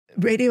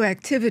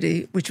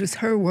radioactivity, which was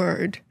her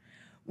word,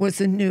 was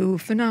a new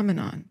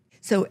phenomenon.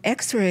 So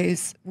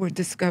X-rays were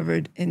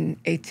discovered in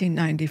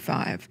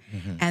 1895,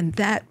 and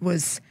that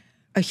was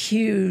a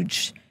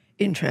huge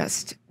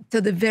interest.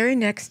 So the very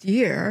next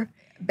year,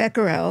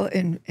 Becquerel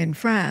in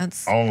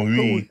France,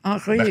 Henri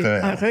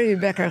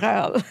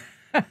Becquerel,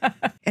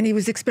 and he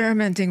was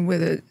experimenting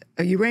with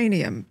a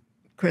uranium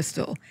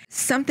crystal.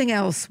 Something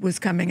else was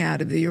coming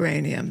out of the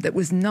uranium that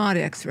was not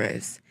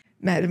X-rays.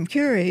 Madame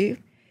Curie,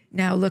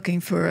 now looking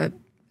for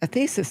a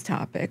thesis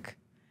topic,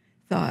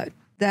 thought,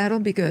 that'll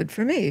be good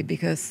for me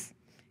because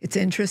it's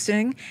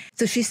interesting.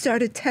 So she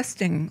started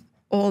testing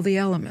all the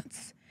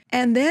elements.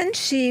 And then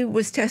she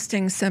was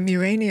testing some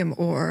uranium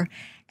ore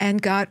and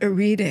got a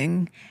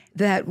reading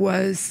that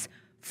was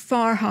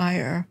far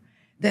higher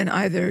than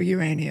either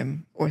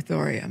uranium or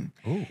thorium.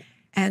 Ooh.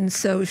 And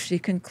so she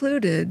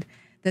concluded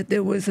that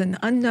there was an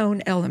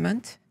unknown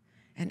element,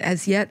 an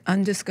as yet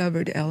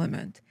undiscovered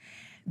element,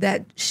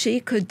 that she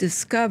could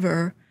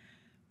discover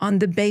on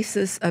the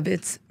basis of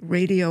its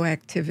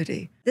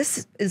radioactivity.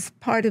 This is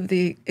part of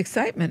the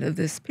excitement of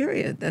this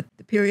period, that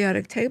the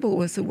periodic table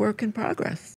was a work in progress.